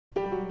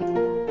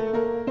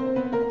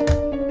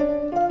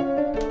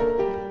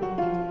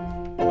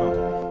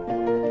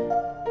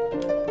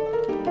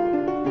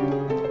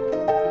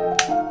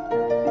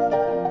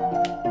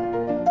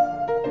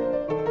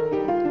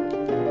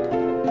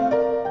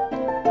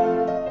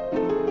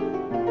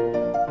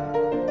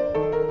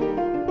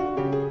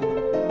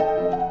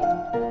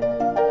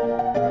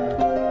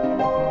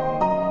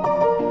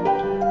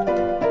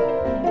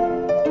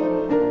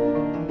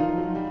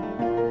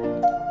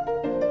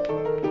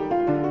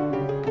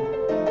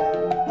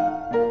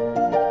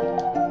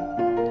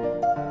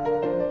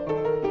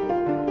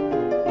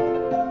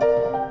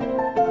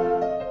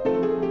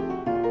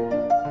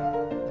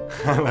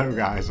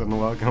guys, and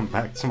welcome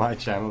back to my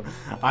channel.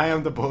 I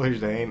am the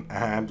Bullish Dane,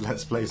 and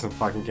let's play some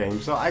fucking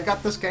games. So I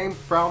got this game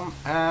from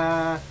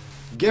a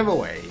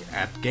giveaway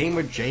at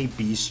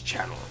gamerjb's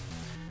channel.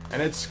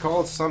 And it's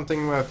called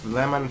something with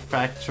Lemon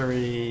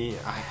Factory.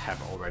 I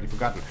have already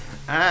forgotten.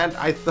 And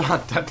I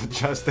thought that the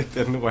joystick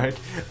didn't work,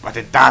 but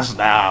it does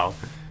now.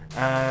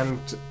 And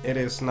it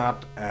is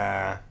not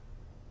a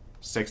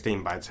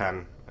 16 by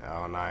 10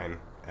 or 9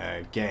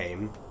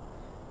 game.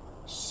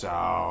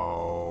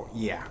 So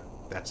yeah,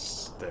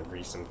 that's the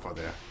reason for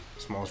the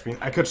small screen.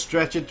 I could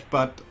stretch it,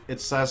 but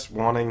it says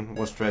warning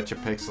will stretch your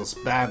pixels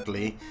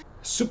badly.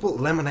 Super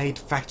Lemonade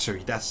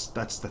Factory, that's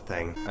the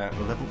thing.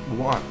 Level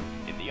 1.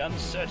 In the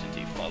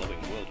uncertainty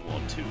following World War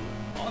II,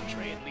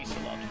 Andre and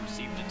Liselot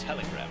received a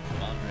telegram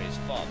from Andre's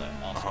father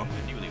asking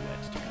the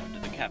newlyweds to come to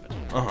the capital.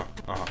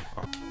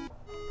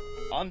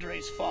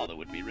 Andre's father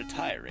would be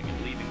retiring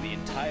and leaving the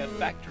entire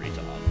factory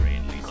to Andre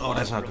and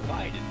Liselot,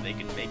 provided they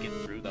could make it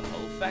through the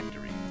whole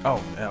factory. Oh,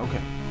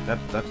 okay.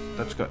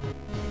 That's good.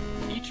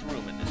 Each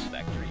room in this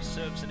factory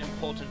serves an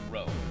important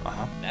role.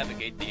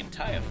 Navigate the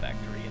entire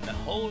factory and the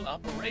whole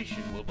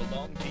operation will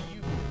belong to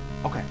you.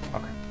 Okay.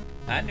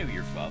 I knew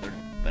your father,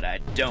 but I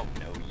don't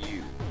know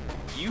you.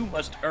 You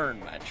must earn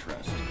my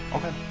trust.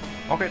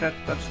 Okay,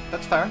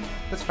 that's fair.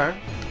 That's fair.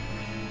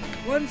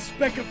 One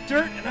speck of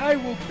dirt and I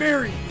will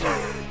bury you.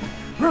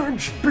 One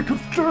speck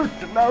of dirt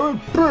and I will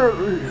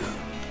bury you.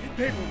 Get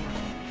paperwork.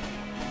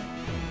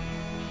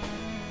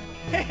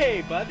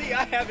 Hey, buddy,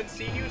 I haven't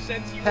seen you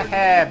since you were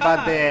Hey,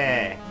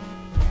 buddy.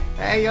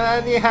 Hey, you're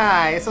only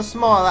high, so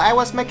small. I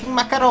was making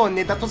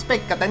macaroni that was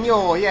bigger than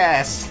you,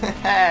 yes.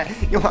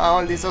 You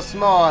are only so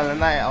small, and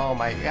oh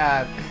my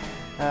god.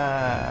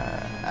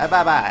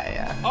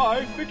 Bye-bye.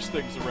 I fix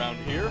things around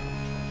here.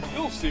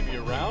 You'll see me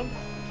around.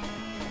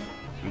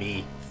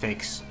 Me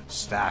fix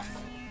stuff.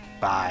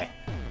 Bye.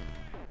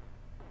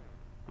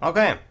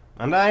 Okay,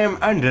 and I am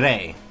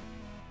Andre.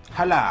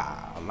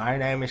 Hello, my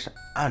name is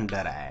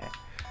Andre.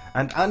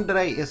 And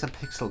Andre is a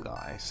pixel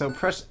guy, so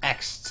press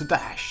X to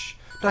dash.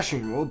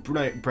 Dashing will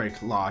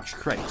break large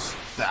crates.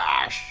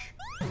 Dash!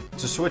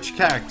 To switch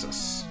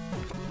characters.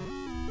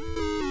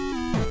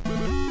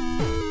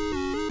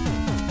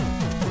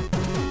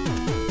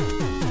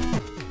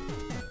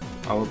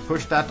 I will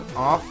push that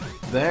off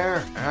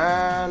there,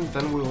 and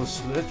then we will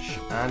switch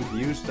and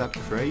use that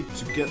crate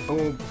to get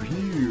over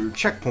here.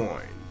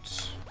 Checkpoint.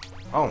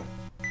 Oh.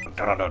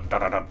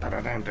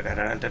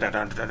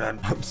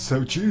 I'm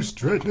so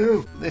juiced right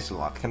now. This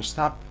lot can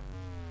stop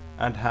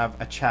and have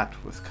a chat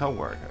with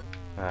coworker.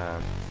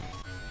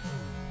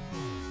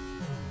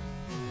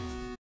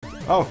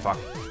 Oh fuck!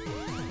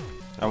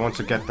 I want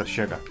to get that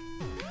sugar.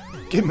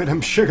 Give me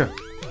them sugar.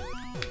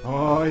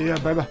 Oh yeah,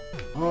 baby.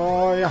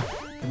 Oh yeah.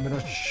 Give me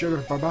that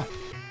sugar, baby.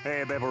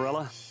 Hey,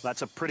 Babarella.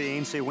 That's a pretty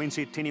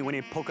eensy-weensy,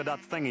 teeny-weeny polka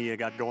dot thingy you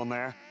got going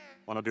there.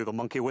 Wanna do the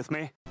monkey with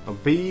me?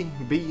 B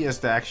is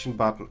the action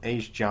button,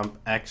 H jump,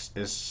 X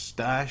is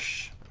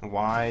stash,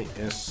 Y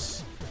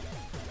is...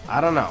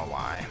 I don't know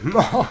why.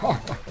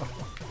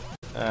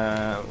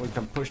 We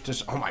can push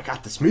this... Oh my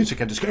god, this music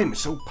in this game is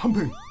so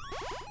pumping!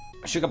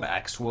 Sugar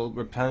bags will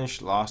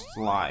replenish lost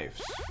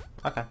lives.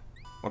 Okay,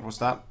 what was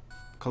that?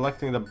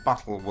 Collecting the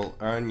bottle will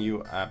earn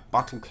you a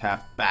Bottlecap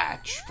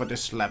badge for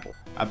this level.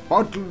 A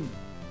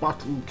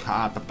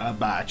Bottlecap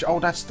badge. Oh,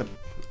 that's the...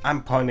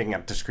 I'm pointing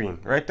at the screen.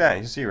 Right there,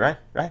 you see, right?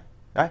 Oh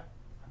my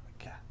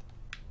god.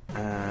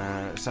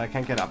 So I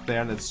can't get up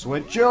there. Let's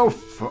switch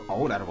off.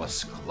 Oh, that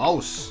was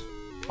close.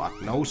 But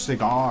no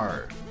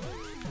cigar.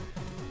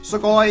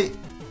 Sugoi!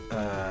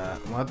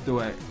 What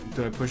do I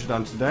push it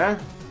onto there?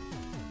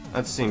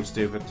 That seems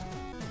stupid.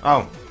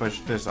 Oh,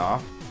 push this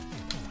off.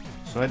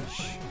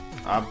 Switch.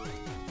 Up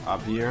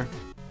here.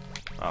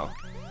 Oh.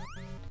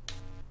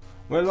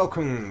 We're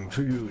looking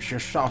to use your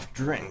soft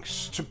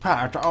drinks to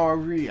part our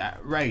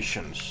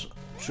rations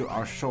to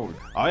our soul.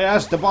 Oh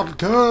yes, the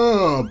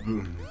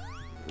Bottlecap!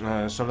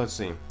 So let's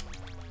see.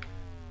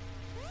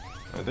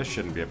 This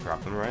shouldn't be a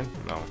problem, right?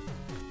 No.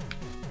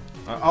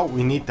 Oh,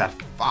 we need that.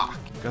 Fuck.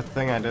 Good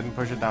thing I didn't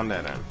push it down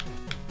there then.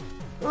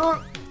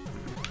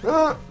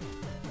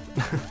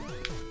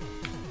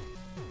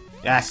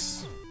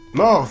 Yes!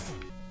 Move!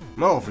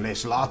 Move,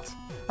 Liselot!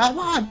 I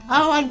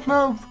want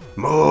move!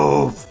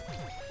 Move!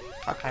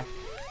 Okay.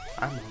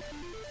 I move.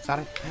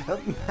 Sorry.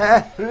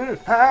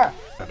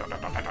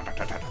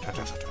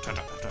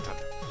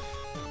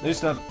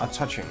 These that are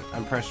touching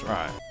and press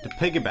right. The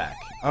piggyback.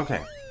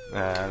 Okay.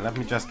 Let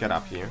me just get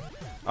up here.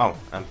 Oh,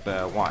 and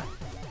Y.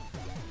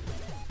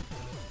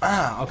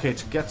 Ah, okay,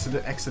 to get to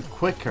the exit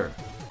quicker.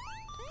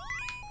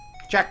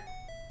 Check.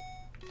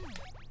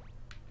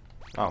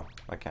 Oh,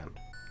 I can't.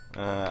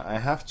 I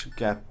have to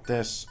get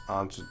this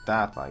onto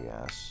that, I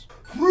guess.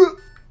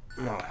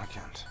 No, I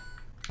can't.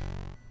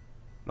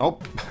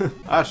 Nope,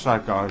 that's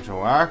not going to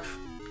work.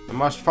 I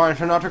must find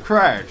another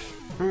crate.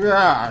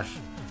 Yes.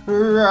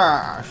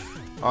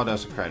 Oh,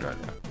 there's a crate right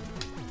there.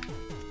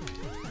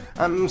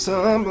 I'm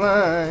so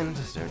blind.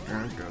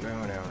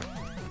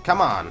 Come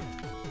on.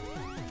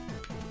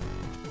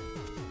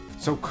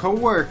 So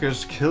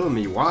coworkers kill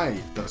me.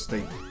 Why does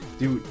they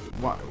Dude,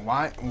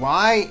 why?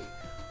 Why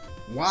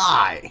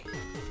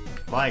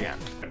again?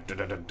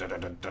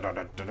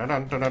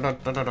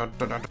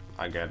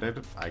 I get it.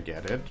 I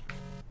get it.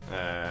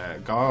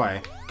 Go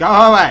away. Go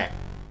away!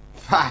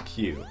 Fuck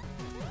you.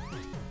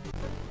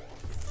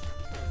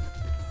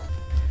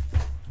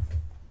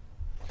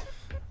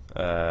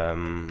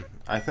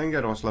 I think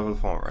it was level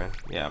 4, right?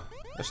 Yeah.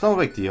 It's no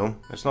big deal.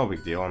 It's no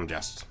big deal. I'm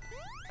just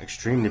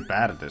extremely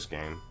bad at this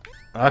game.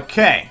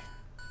 Okay.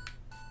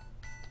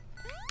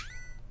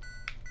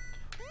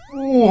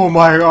 Oh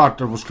my god,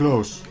 that was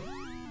close.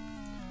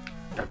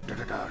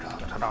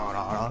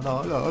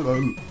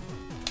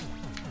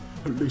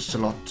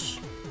 Liselot,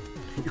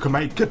 you can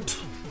make it.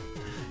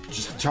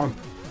 Just jump,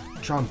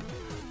 jump.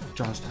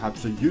 Just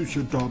have to use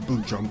your double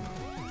jump.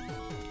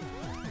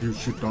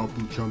 Use your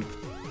double jump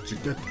to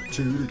get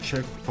to the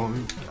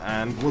checkpoint.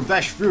 And we'll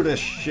dash through this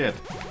shit.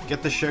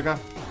 Get the sugar,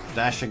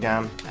 dash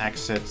again,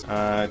 exit.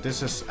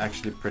 This is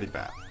actually pretty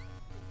bad.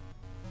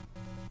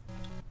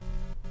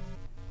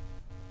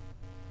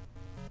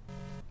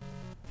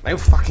 Are you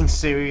fucking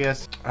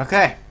serious?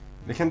 Okay,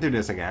 we can do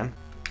this again.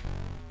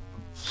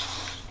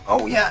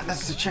 Oh yeah,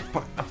 that's the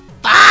checkpoint. Oh,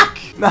 fuck!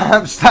 No,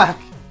 I'm stuck.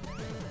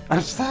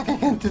 I'm stuck. I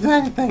can't do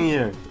anything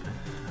here.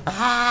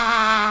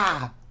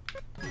 Ah!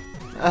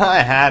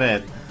 I had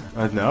it.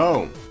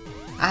 No.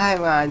 I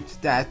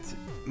want that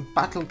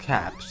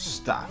Bottlecap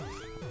stuff.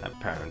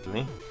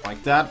 Apparently,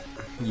 like that.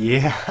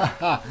 Yeah.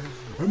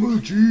 I'm a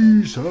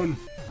G, son.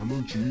 I'm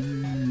a G.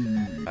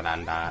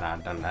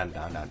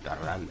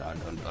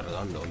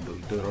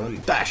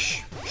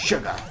 Dash,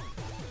 sugar,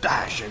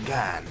 dash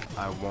again.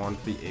 I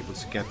won't be able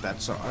to get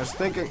that, so I was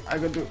thinking I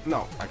could do.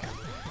 No, I can't.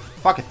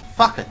 Fuck it,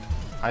 fuck it.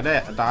 I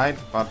died,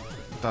 but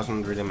it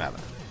doesn't really matter.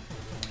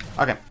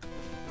 Okay,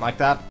 like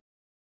that.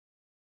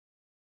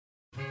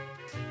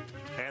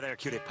 Hey there,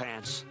 cutie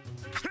pants.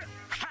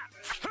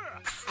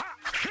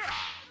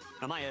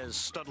 Am I as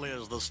studly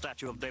as the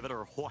statue of David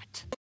or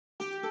what?